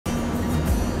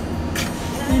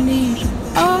knees.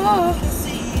 Oh,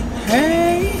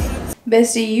 hey.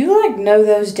 Bestie, you like know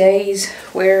those days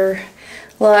where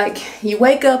like you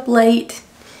wake up late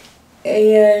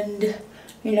and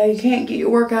you know you can't get your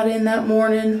workout in that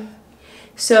morning,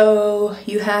 so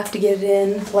you have to get it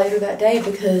in later that day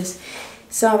because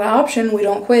it's not an option. We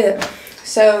don't quit.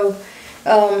 So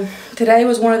today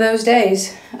was one of those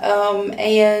days,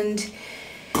 and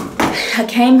I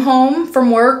came home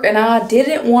from work and I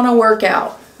didn't want to work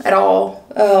out at all,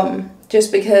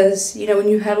 just because, you know, when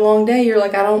you had a long day, you're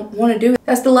like, I don't want to do it.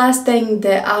 That's the last thing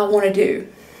that I want to do.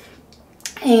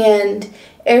 And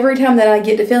every time that I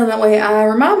get to feeling that way, I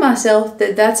remind myself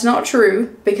that that's not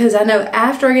true, because I know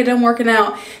after I get done working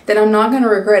out that I'm not going to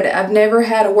regret it. I've never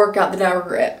had a workout that I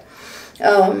regret.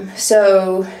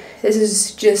 So this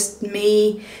is just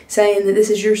me saying that this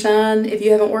is your sign. If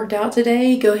you haven't worked out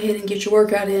today, go ahead and get your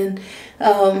workout in.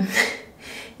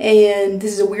 And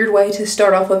this is a weird way to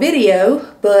start off a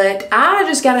video, but I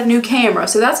just got a new camera.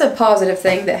 So that's a positive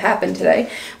thing that happened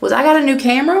today, was I got a new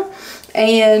camera,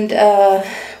 and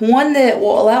one that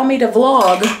will allow me to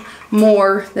vlog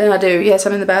more than I do. Yes,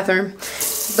 I'm in the bathroom,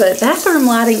 but bathroom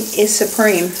lighting is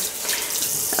supreme.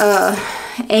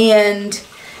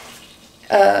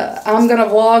 I'm gonna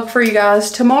vlog for you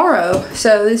guys tomorrow.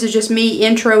 So this is just me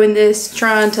introing this,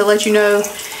 trying to let you know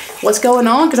what's going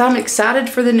on, because I'm excited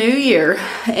for the new year.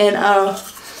 And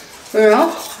you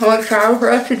know, I'm excited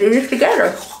for us to do this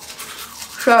together.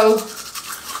 So,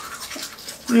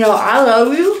 you know, I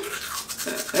love you,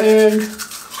 and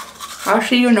I'll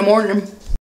see you in the morning.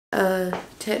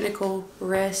 Technical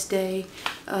rest day.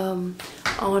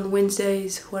 On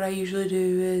Wednesdays, what I usually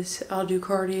do is I'll do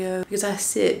cardio, because I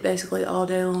sit basically all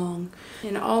day long.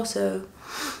 And also,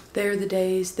 they're the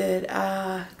days that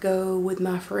I go with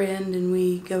my friend and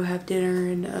we go have dinner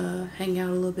and hang out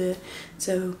a little bit.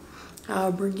 So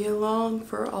I'll bring you along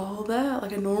for all that,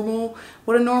 like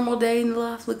what a normal day in the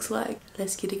life looks like.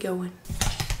 Let's get it going.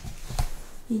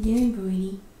 You doing,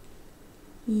 Brody?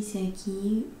 He's so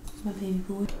cute, my baby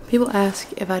boy. People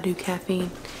ask if I do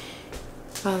caffeine.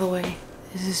 By the way,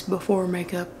 this is before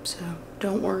makeup, so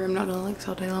don't worry, I'm not gonna look this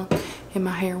all day long. And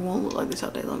my hair won't look like this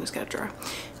all day long, it's gotta dry.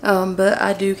 But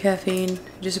I do caffeine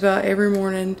just about every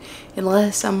morning,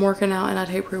 unless I'm working out and I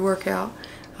take pre-workout.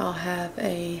 I'll have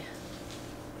a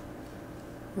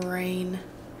Rain.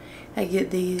 I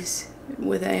get these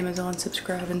with Amazon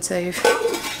Subscribe and Save,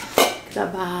 because I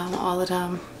buy them all the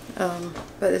time.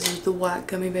 But this is the white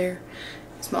gummy bear.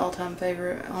 It's my all-time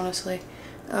favorite, honestly.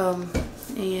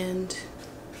 And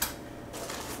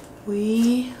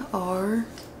we are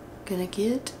gonna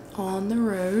get on the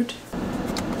road.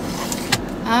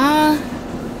 I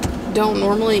don't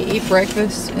normally eat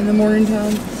breakfast in the morning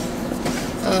time.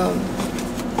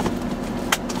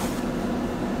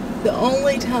 The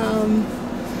only time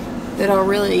that I'll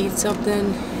really eat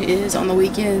something is on the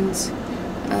weekends,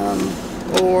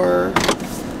 or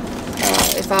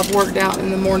if I've worked out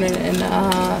in the morning and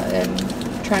am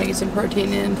trying to get some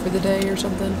protein in for the day or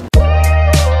something.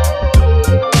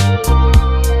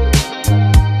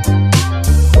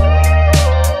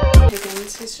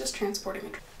 He's just transporting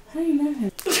it. How do you know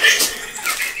him?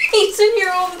 He's in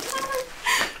here all the time.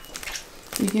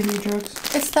 You give me drugs?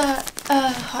 It's that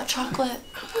hot chocolate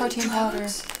protein powder.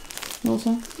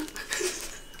 Also?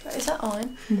 Is that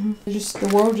on? Mm-hmm. The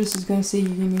world just is gonna see you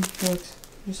give me drugs.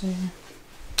 Just saying.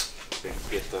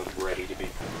 Get them ready to be.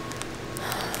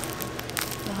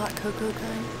 The hot cocoa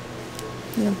kind?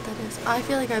 Yeah. That is. I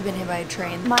feel like I've been hit by a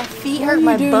train. My feet hurt,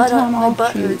 my butt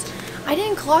hurts. I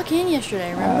didn't clock in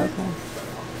yesterday, remember? Oh, okay.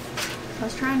 I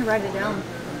was trying to write it down.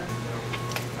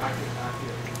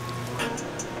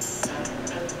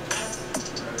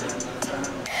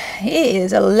 It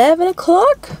is 11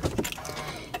 o'clock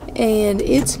and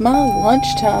it's my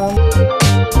lunchtime.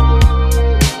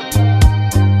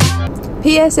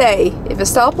 PSA, if a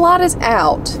stoplight is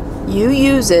out, you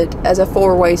use it as a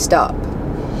four-way stop.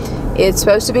 It's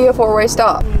supposed to be a four-way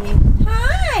stop.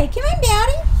 Hi, come on,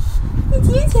 Beauty. It's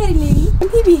you, Teddy Lily.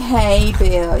 Baby, hey,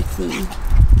 Beauty.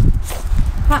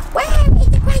 Hi. Where is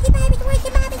the crazy baby? Where's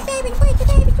your baby, baby? Where's your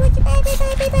baby? Where's your baby,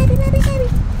 baby, baby, baby, baby?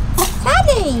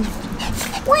 Teddy,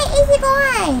 where is it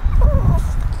going?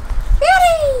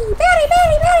 Beauty, Beauty,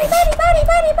 Beauty, Beauty, Beauty, Beauty,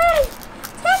 Beauty, Beauty.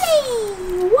 Teddy,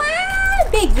 wow,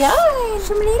 big yarn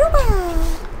from Little Boy.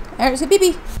 There's a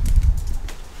baby.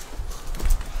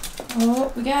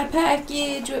 Oh, we got a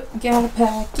package. We got a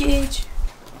package.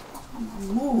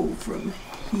 Move from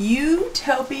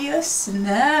YouTopia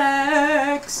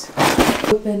snacks.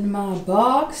 Open my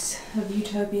box of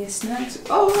YouTopia snacks.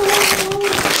 Oh!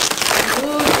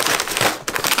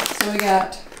 So we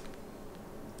got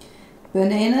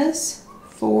bananas,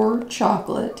 for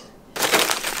chocolate.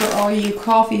 For all you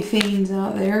coffee fiends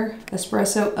out there.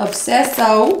 Espresso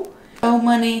obsesso.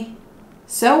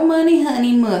 So money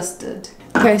honey mustard.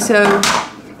 Okay, so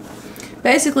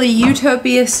basically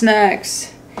Utopia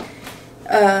Snacks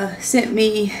sent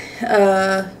me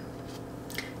a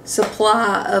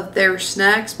supply of their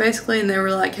snacks basically, and they were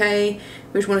like, hey,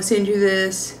 we just want to send you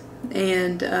this,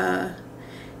 and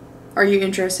are you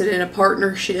interested in a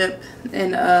partnership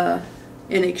and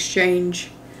in exchange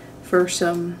for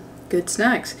some good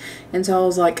snacks? And so I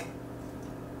was like,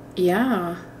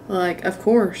 yeah, like, of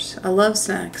course, I love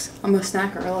snacks. I'm a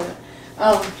snacker, I love it.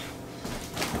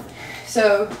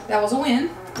 So that was a win,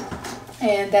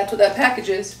 and that's what that package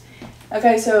is.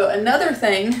 Okay, so another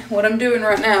thing, what I'm doing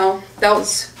right now, that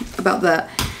was about that.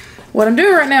 What I'm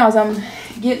doing right now is I'm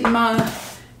getting my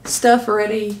stuff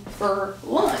ready for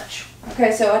lunch.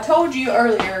 Okay, so I told you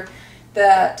earlier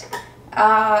that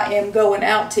I am going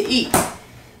out to eat.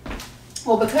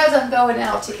 Well, because I'm going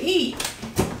out to eat,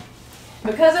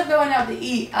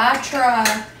 I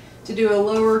try to do a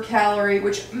lower calorie,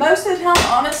 which most of the time,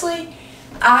 honestly,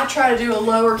 I try to do a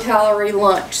lower calorie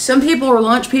lunch. Some people are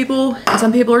lunch people and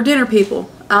some people are dinner people.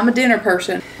 I'm a dinner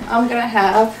person. I'm gonna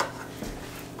have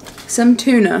some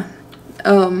tuna.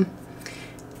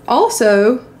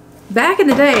 Also, back in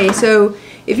the day, so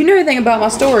if you know anything about my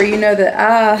story, you know that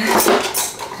I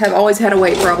have always had a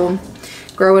weight problem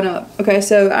growing up. Okay,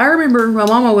 so I remember my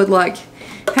mama would like,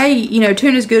 hey, you know,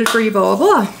 tuna's good for you, blah,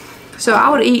 blah, blah. So I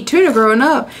would eat tuna growing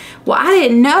up. Well, I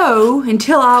didn't know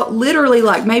until I literally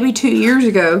like maybe 2 years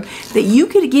ago that you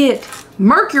could get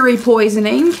mercury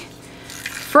poisoning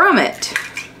from it.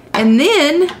 And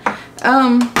then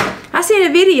I seen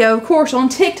a video, of course, on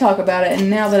TikTok about it. And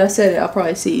now that I said it, I'll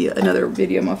probably see another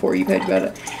video on my For You page about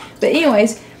it. But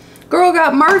anyways, girl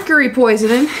got mercury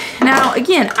poisoning. Now,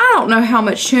 again, I don't know how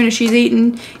much tuna she's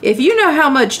eating. If you know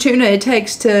how much tuna it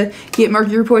takes to get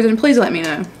mercury poisoning, please let me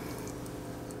know.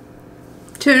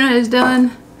 Tuna is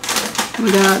done.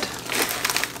 We got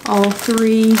all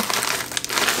 3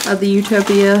 of the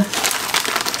Utopia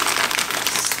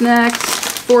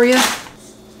snacks for you.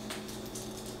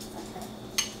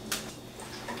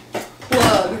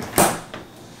 Plug.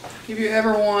 If you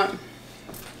ever want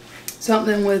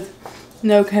something with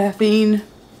no caffeine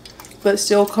but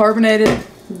still carbonated,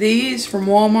 these from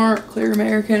Walmart, Clear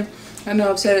American. I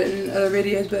know I've said it in other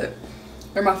videos, but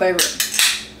they're my favorite.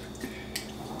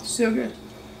 So good.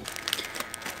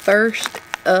 First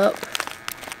up,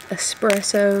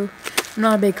 espresso. I'm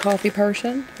not a big coffee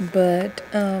person, but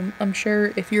I'm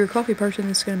sure if you're a coffee person,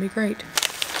 it's going to be great.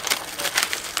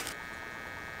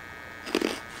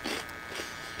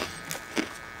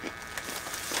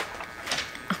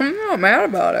 I'm not mad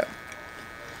about it.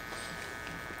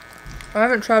 I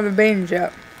haven't tried the beans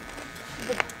yet.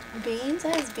 The beans?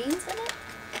 It has beans in it?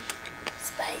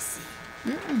 Spicy.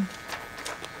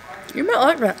 You might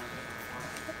like that.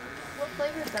 What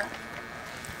flavor is that?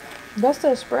 That's the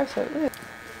espresso. Look.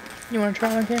 You want to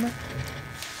try it on camera?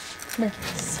 Come here.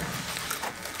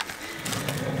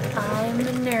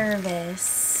 I'm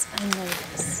nervous.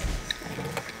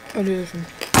 I'll do this one.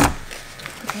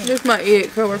 Okay. This might eat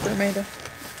it. Go work for Amanda.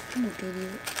 I'm an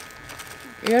idiot.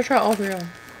 You gotta try all 3 of them.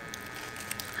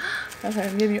 Okay,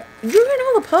 I'm giving you. You're getting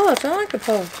all the puffs. I like the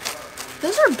puffs.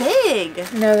 Those are big.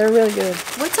 No, they're really good.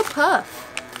 What's a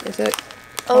puff? Is it?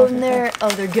 Oh, and they're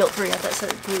guilt-free. I thought it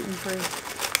said gluten-free.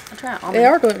 I'll try almond. They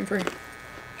are gluten-free.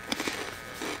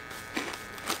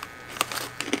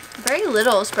 Very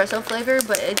little espresso flavor,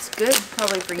 but it's good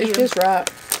probably for you. It's just right.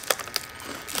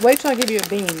 Wait till I give you a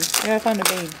bean. I gotta find a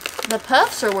bean. The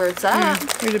puffs are where it's at.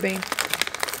 Here's a bean.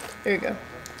 There you go.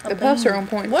 The puffs are on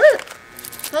point. What is...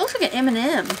 That looks like an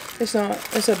M&M. It's not.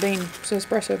 It's a bean. It's an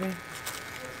espresso bean.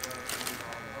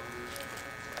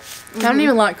 I don't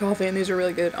even like coffee, and these are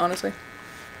really good, honestly.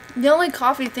 The only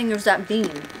coffee thing is that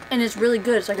bean. And it's really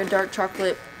good. It's like a dark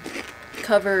chocolate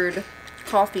covered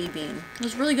coffee bean.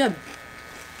 It's really good.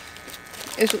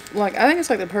 It's like, I think it's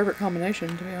like the perfect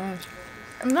combination, to be honest.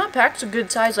 And that pack's a good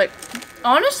size. Like,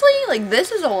 honestly, like,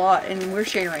 this is a lot, and we're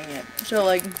sharing it. So,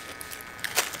 like...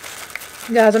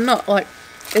 Guys, I'm not, like...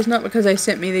 It's not because they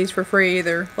sent me these for free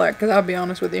either. Like, because I'll be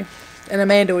honest with you. And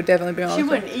Amanda would definitely be honest. She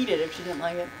wouldn't eat it if she didn't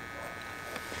like it.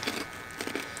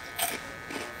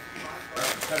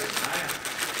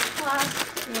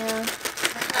 Yeah.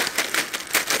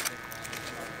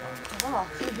 Oh,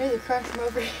 you hear the crunch from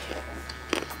over here.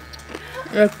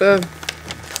 That's good.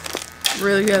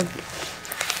 Really good.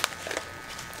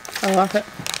 I like it.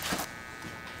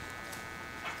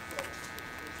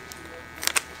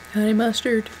 Honey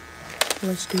mustard.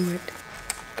 Let's do it.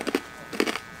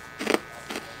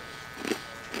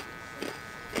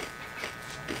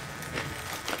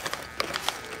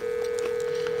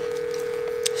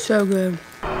 So good.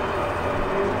 I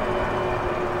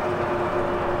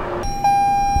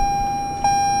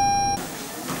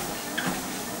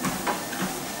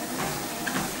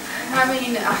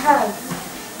mean, I have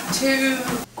two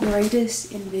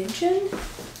greatest invention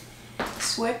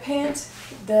sweatpants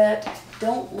that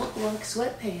don't look like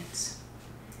sweatpants.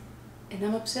 And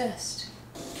I'm obsessed.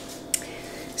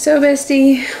 So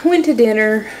bestie, went to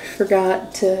dinner,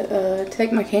 forgot to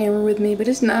take my camera with me, but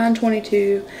it's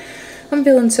 9:22. I'm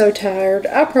feeling so tired.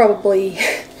 I probably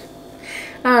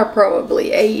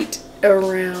ate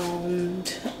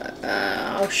around,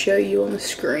 I'll show you on the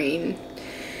screen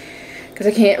because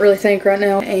I can't really think right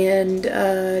now, and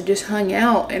just hung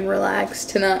out and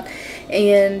relaxed tonight.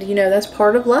 And you know, that's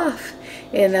part of life,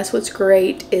 and that's what's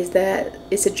great, is that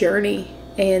it's a journey.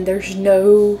 And there's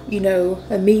no, you know,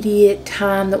 immediate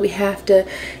time that we have to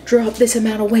drop this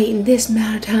amount of weight in this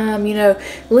amount of time, you know.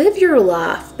 Live your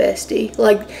life, bestie.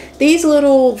 Like, these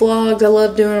little vlogs, I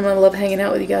love doing them. I love hanging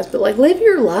out with you guys. But, like, live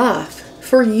your life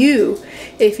for you.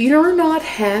 If you're not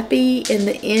happy in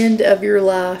the end of your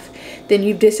life, then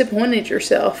you've disappointed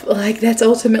yourself. Like, that's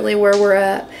ultimately where we're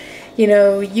at. You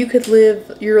know, you could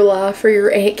live your life for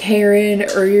your Aunt Karen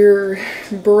or your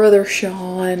brother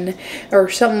Sean or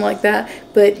something like that,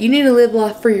 but you need to live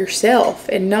life for yourself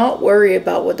and not worry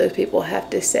about what those people have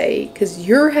to say, because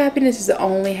your happiness is the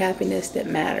only happiness that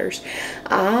matters.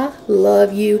 I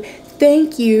love you.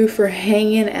 Thank you for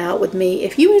hanging out with me.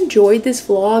 If you enjoyed this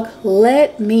vlog,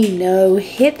 let me know.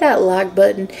 Hit that like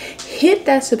button. Hit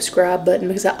that subscribe button,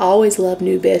 because I always love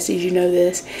new besties, you know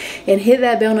this. And hit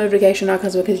that bell notification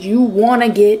icon because you want to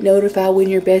get notified when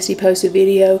your bestie posts a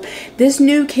video. This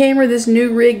new camera, this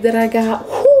new rig that I got,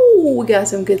 whoo, we got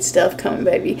some good stuff coming,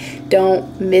 baby.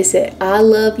 Don't miss it. I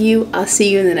love you. I'll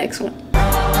see you in the next one.